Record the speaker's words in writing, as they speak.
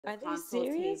the Are they console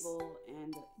serious? table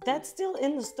and That's still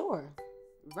in the store.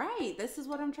 right. This is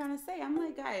what I'm trying to say. I'm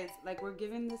like, guys, like we're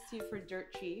giving this to you for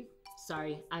dirt cheap.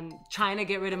 Sorry, I'm trying to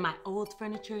get rid of my old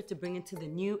furniture to bring it to the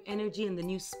new energy and the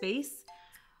new space,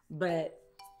 but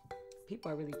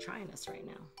people are really trying us right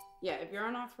now. Yeah, if you're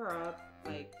on OfferUp,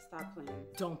 like stop playing.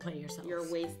 Don't play yourself.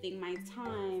 You're wasting my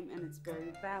time and it's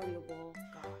very valuable.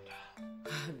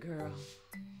 God. Girl,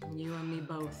 you and me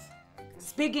both.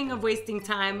 Speaking of wasting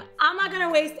time, I'm not gonna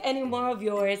waste any more of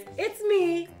yours. It's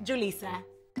me, Julissa.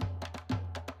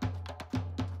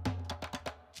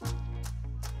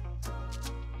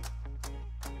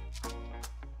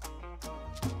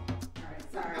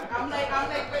 Sorry. I'm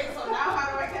like, wait, so now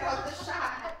how do I get out the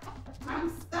shot?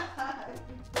 I'm stuck.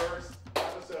 First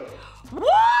episode. Woo!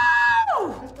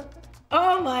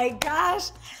 Oh my gosh.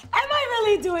 Am I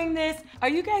really doing this? Are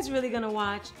you guys really gonna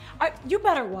watch? You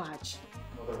better watch.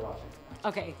 Well, they're watching.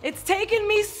 Okay, it's taken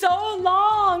me so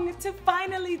long to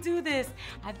finally do this.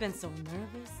 I've been so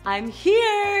nervous. I'm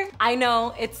here. I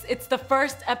know it's the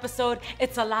first episode.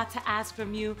 It's a lot to ask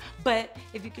from you, but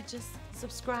if you could just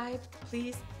subscribe,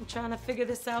 please. I'm trying to figure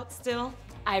this out still.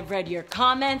 I've read your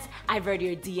comments, I've read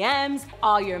your DMs,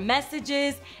 all your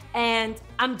messages, and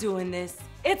I'm doing this.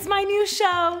 It's my new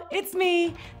show. It's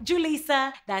me,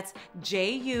 Julissa. That's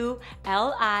Julissa,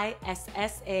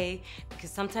 because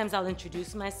sometimes I'll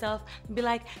introduce myself and be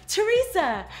like,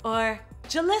 Teresa or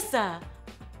Julissa.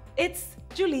 It's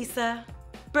Julissa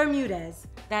Bermudez.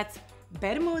 That's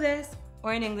Bermudez,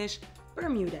 or in English,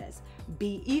 Bermudez.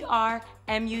 Bermudez.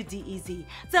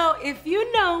 So if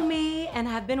you know me and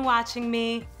have been watching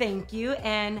me, thank you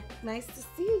and nice to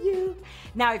see you.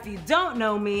 Now, if you don't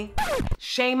know me,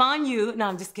 shame on you. No,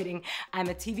 I'm just kidding. I'm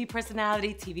a TV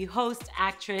personality, TV host,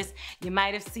 actress. You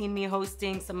might have seen me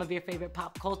hosting some of your favorite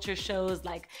pop culture shows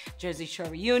like Jersey Shore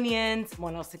Reunions,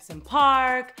 106 in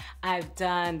Park. I've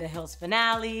done The Hills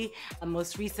finale.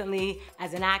 Most recently,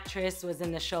 as an actress, was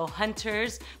in the show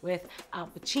Hunters with Al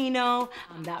Pacino.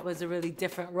 That was a really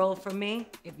different role for me.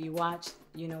 If you watched,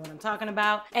 you know what I'm talking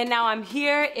about. And now I'm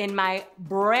here in my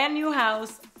brand new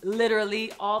house.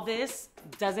 Literally, all this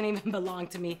doesn't even belong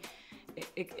to me,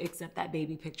 except that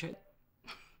baby picture.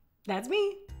 That's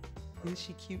me. Isn't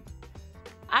she cute?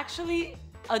 Actually,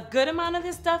 a good amount of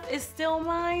this stuff is still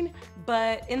mine,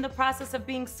 but in the process of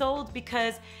being sold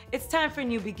because it's time for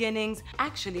new beginnings.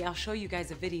 Actually, I'll show you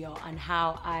guys a video on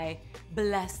how I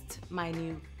blessed my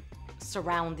new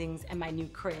surroundings and my new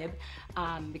crib,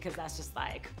 because that's just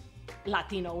like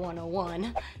Latino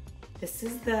 101. This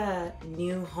is the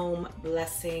new home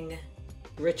blessing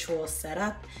ritual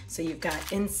setup. So you've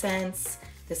got incense.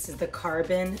 This is the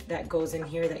carbon that goes in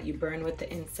here that you burn with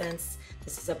the incense.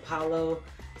 This is a Palo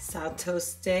Santo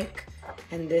stick.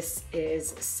 And this is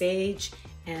sage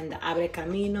and the Abre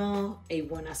Camino, a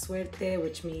Buena Suerte,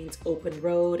 which means open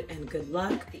road and good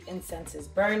luck. The incense is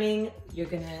burning. You're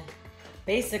gonna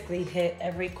basically hit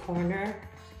every corner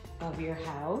of your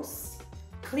house.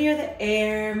 Clear the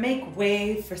air, make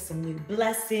way for some new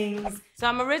blessings. So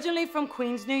I'm originally from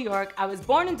Queens, New York. I was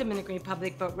born in Dominican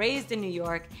Republic, but raised in New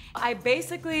York. I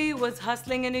basically was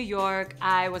hustling in New York.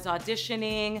 I was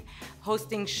auditioning,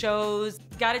 hosting shows.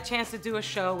 Got a chance to do a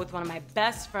show with one of my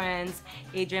best friends,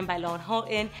 Adrian Bailon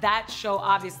Houghton. That show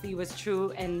obviously was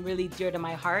true and really dear to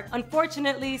my heart.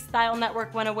 Unfortunately, Style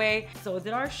Network went away, so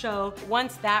did our show.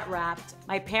 Once that wrapped,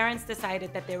 my parents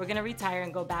decided that they were gonna retire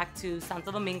and go back to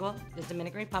Santo Domingo, the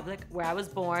Dominican Republic, where I was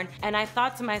born. And I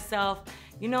thought to myself,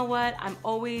 you know what? I'm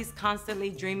always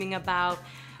constantly dreaming about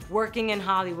working in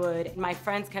Hollywood. My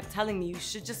friends kept telling me, you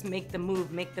should just make the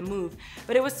move, make the move.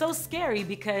 But it was so scary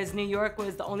because New York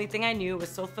was the only thing I knew. It was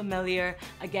so familiar.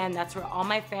 Again, that's where all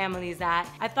my family's at.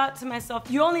 I thought to myself,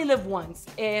 you only live once.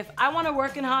 If I wanna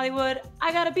work in Hollywood,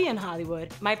 I gotta be in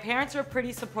Hollywood. My parents were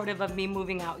pretty supportive of me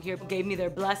moving out here, gave me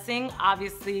their blessing.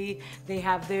 Obviously, they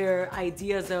have their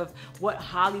ideas of what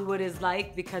Hollywood is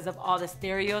like because of all the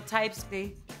stereotypes.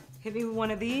 They hit me with one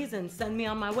of these and send me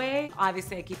on my way.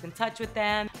 Obviously, I keep in touch with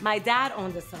them. My dad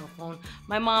owned a cell phone.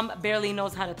 My mom barely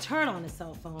knows how to turn on a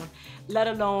cell phone, let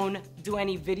alone do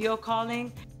any video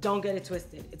calling. Don't get it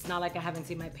twisted. It's not like I haven't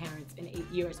seen my parents in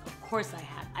 8 years. Of course I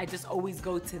have. I just always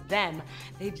go to them.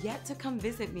 They've yet to come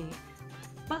visit me,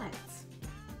 but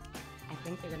I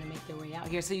think they're gonna make their way out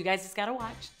here. So you guys just gotta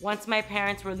watch. Once my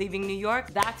parents were leaving New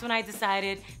York, that's when I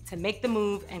decided to make the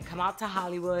move and come out to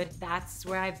Hollywood. That's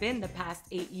where I've been the past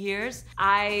 8 years.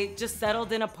 I just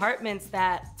settled in apartments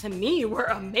that to me were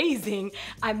amazing.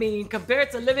 I mean,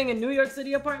 compared to living in New York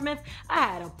City apartments, I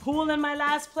had a pool in my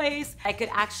last place. I could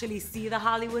actually see the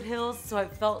Hollywood Hills, so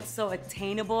it felt so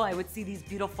attainable. I would see these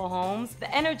beautiful homes.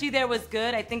 The energy there was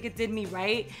good. I think it did me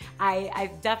right.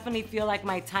 I definitely feel like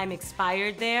my time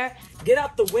expired there. Get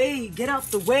out the way, get out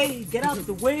the way, get out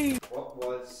the way. What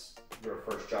was your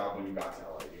first job when you got to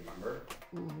LA? Do you remember?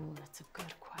 Ooh, that's a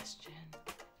good question.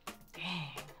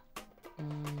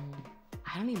 Dang.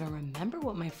 I don't even remember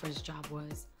what my first job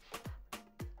was.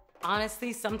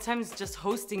 Honestly, sometimes just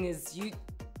hosting is you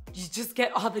just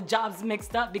get all the jobs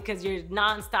mixed up because you're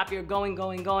nonstop, you're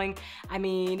going. I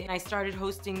mean, I started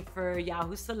hosting for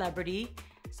Yahoo Celebrity.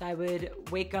 So I would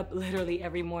wake up literally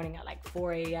every morning at like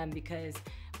 4 a.m. because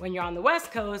when you're on the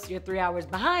West Coast, you're 3 hours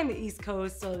behind the East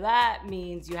Coast. So that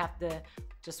means you have to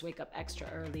just wake up extra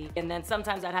early. And then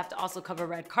sometimes I'd have to also cover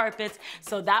red carpets.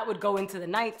 So that would go into the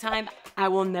nighttime. I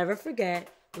will never forget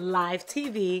live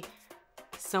TV,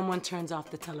 someone turns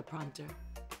off the teleprompter.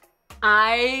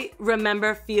 I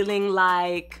remember feeling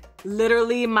like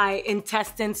literally my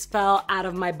intestines fell out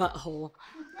of my butthole.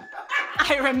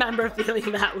 I remember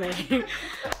feeling that way.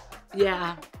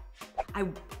 Yeah.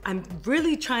 I'm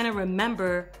really trying to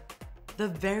remember the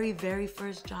very, very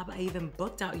first job I even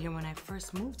booked out here when I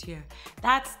first moved here.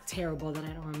 That's terrible that I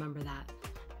don't remember that.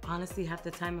 Honestly, half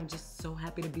the time I'm just so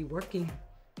happy to be working.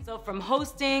 So from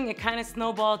hosting, it kind of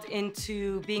snowballed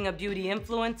into being a beauty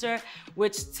influencer,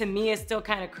 which to me is still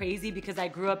kind of crazy because I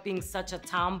grew up being such a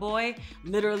tomboy,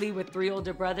 literally with 3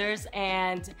 older brothers,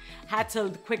 and had to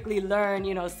quickly learn,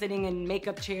 you know, sitting in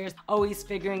makeup chairs, always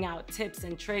figuring out tips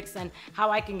and tricks and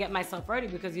how I can get myself ready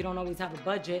because you don't always have a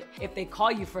budget. If they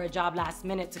call you for a job last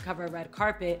minute to cover a red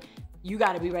carpet, you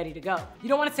gotta be ready to go. You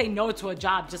don't wanna say no to a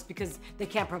job just because they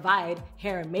can't provide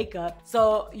hair and makeup.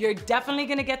 So you're definitely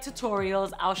gonna get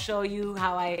tutorials. I'll show you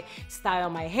how I style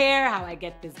my hair, how I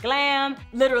get this glam,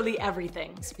 literally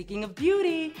everything. Speaking of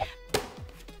beauty,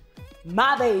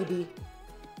 my baby,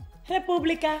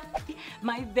 República,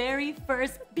 my very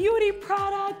first beauty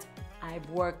product. I've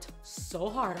worked so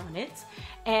hard on it.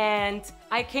 And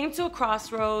I came to a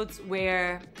crossroads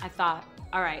where I thought,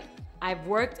 all right, I've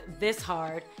worked this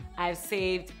hard, I've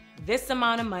saved this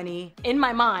amount of money. In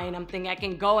my mind, I'm thinking I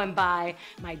can go and buy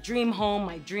my dream home,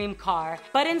 my dream car.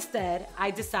 But instead, I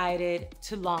decided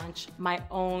to launch my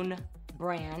own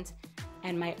brand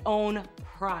and my own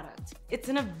product. It's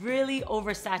in a really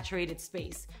oversaturated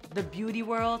space. The beauty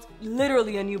world,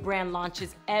 literally a new brand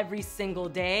launches every single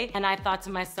day. And I thought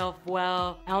to myself,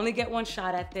 well, I only get one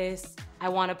shot at this. I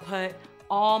wanna put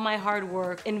all my hard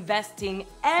work, investing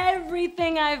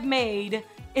everything I've made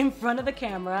in front of the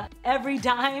camera. Every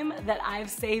dime that I've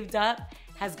saved up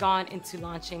has gone into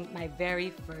launching my very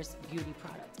first beauty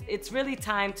product. It's really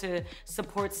time to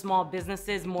support small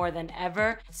businesses more than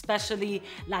ever, especially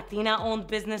Latina-owned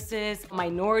businesses,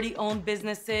 minority-owned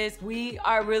businesses. We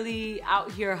are really out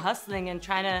here hustling and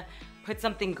trying to put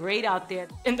something great out there.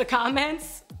 In the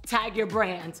comments, tag your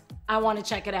brand. I want to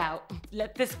check it out.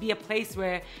 Let this be a place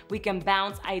where we can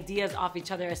bounce ideas off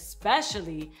each other,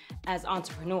 especially as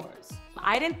entrepreneurs.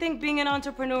 I didn't think being an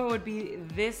entrepreneur would be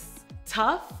this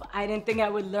tough. I didn't think I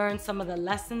would learn some of the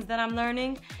lessons that I'm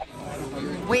learning.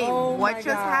 Wait, Oh what just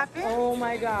happened? Oh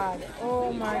my God,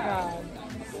 oh my God.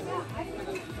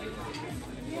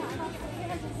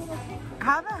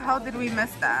 How the hell did we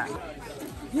miss that?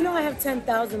 You know I have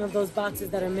 10,000 of those boxes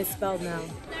that are misspelled now,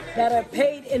 that are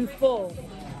paid in full,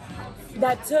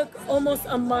 that took almost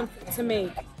a month to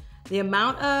make. The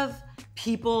amount of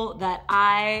people that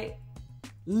I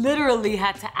literally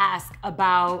had to ask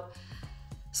about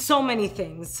so many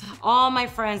things. All my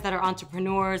friends that are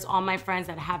entrepreneurs, all my friends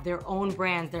that have their own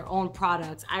brands, their own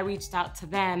products, I reached out to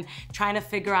them trying to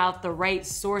figure out the right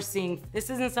sourcing. This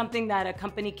isn't something that a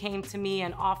company came to me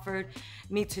and offered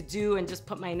me to do and just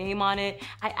put my name on it.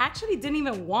 I actually didn't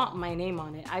even want my name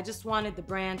on it. I just wanted the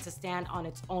brand to stand on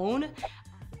its own.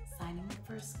 Signing my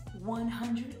first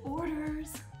 100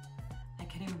 orders. I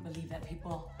can't even believe that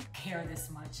people care this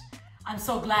much. I'm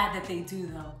so glad that they do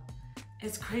though.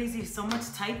 It's crazy, so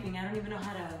much typing. I don't even know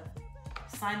how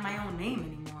to sign my own name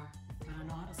anymore. But I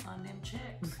know how to sign them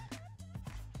checks.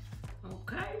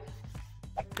 Okay.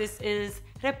 This is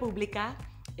República.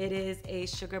 It is a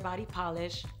sugar body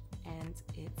polish and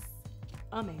it's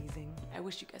amazing. I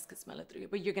wish you guys could smell it through here,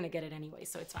 but you're gonna get it anyway,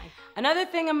 so it's fine. Another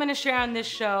thing I'm gonna share on this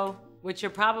show, which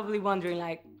you're probably wondering,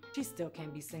 like, she still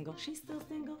can't be single. She's still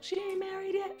single. She ain't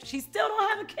married yet. She still don't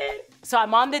have a kid. So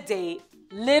I'm on the date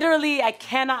Literally, I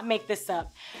cannot make this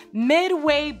up.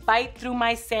 Midway bite through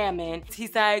my salmon,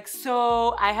 he's like,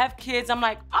 so I have kids. I'm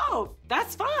like, oh,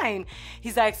 that's fine.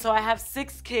 He's like, so I have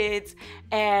 6 kids.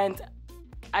 And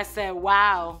I said,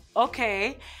 wow,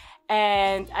 okay.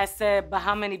 And I said, but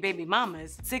how many baby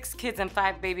mamas? 6 kids and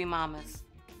 5 baby mamas.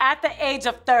 At the age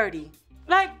of 30.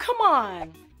 Like, come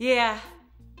on. Yeah.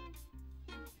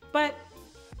 But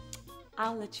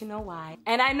I'll let you know why.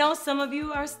 And I know some of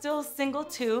you are still single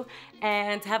too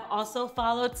and have also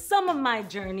followed some of my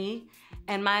journey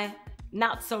and my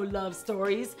not so love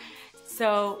stories.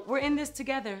 So we're in this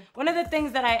together. One of the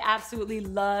things that I absolutely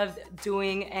loved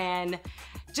doing and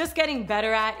just getting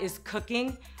better at is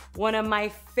cooking. One of my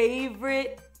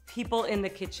favorite people in the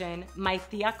kitchen, my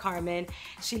tia Carmen.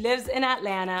 She lives in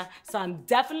Atlanta, so I'm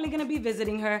definitely gonna be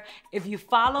visiting her. If you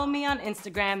follow me on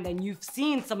Instagram, then you've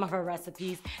seen some of her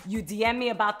recipes. You DM me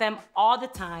about them all the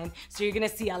time, so you're gonna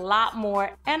see a lot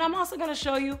more. And I'm also gonna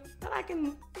show you that I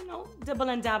can, you know, dibble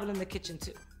and dabble in the kitchen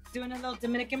too. Doing a little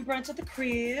Dominican brunch at the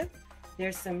crib.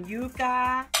 There's some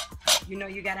yuca. You know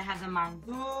you gotta have the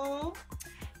mango.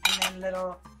 And then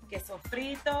little queso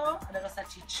frito, a little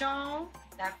salchichon,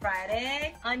 that fried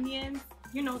egg, onions,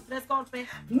 you know, tres golpes.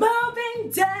 Moving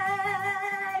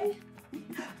day!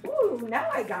 Ooh, now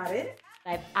I got it.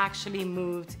 I've actually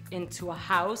moved into a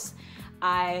house.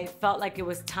 I felt like it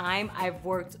was time. I've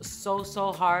worked so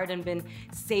hard and been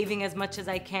saving as much as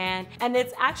I can. And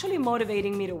it's actually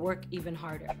motivating me to work even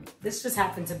harder. This just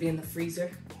happened to be in the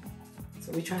freezer.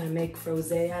 So we're trying to make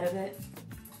frosé out of it.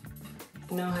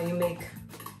 You know how you make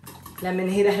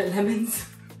lemonade out of lemons?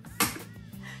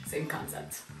 Same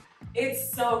concept.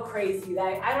 It's so crazy.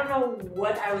 Like, I don't know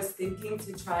what I was thinking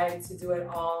to try to do it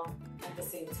all at the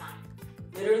same time.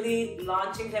 Literally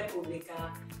launching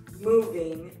República,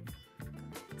 moving,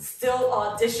 still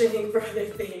auditioning for other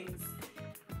things.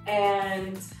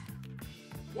 And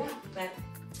yeah, but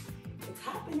it's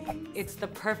happening. It's the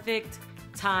perfect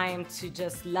time to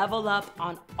just level up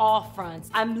on all fronts.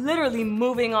 I'm literally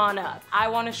moving on up. I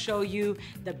want to show you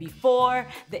the before,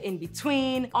 the in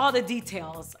between, all the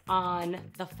details on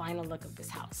the final look of this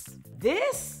house.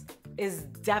 This is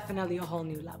definitely a whole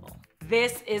new level.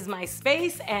 This is my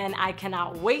space and I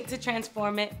cannot wait to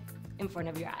transform it in front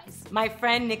of your eyes. My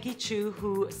friend Nikki Chu,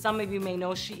 who some of you may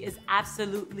know, she is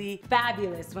absolutely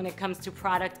fabulous when it comes to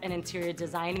product and interior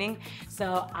designing.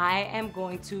 So I am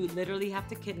going to literally have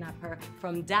to kidnap her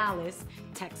from Dallas,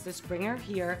 Texas, bring her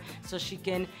here so she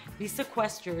can be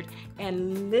sequestered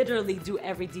and literally do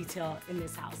every detail in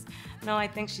this house. No, I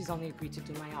think she's only agreed to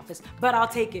do my office, but I'll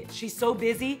take it. She's so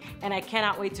busy and I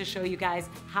cannot wait to show you guys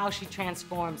how she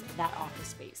transforms that office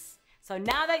space. So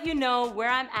now that you know where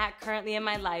I'm at currently in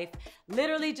my life,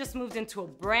 literally just moved into a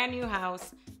brand new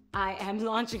house. I am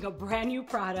launching a brand new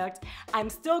product. I'm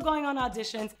still going on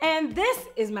auditions, and this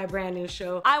is my brand new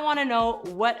show. I wanna know,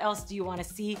 what else do you wanna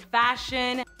see?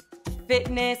 Fashion,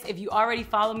 fitness. If you already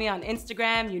follow me on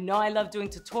Instagram, you know I love doing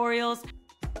tutorials.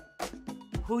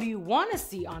 Who do you wanna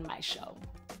see on my show?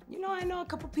 You know I know a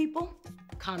couple people.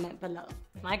 Comment below.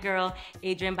 My girl,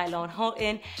 Adrienne Bailon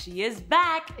Houghton, she is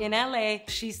back in LA.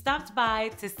 She stopped by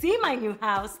to see my new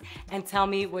house and tell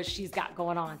me what she's got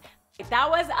going on. If that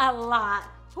was a lot,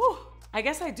 whew, I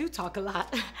guess I do talk a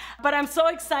lot. But I'm so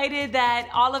excited that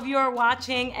all of you are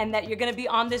watching and that you're gonna be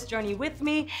on this journey with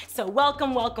me. So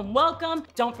welcome, welcome, welcome.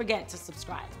 Don't forget to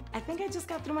subscribe. I think I just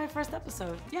got through my first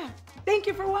episode. Yeah, thank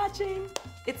you for watching.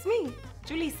 It's me,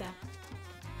 Julissa.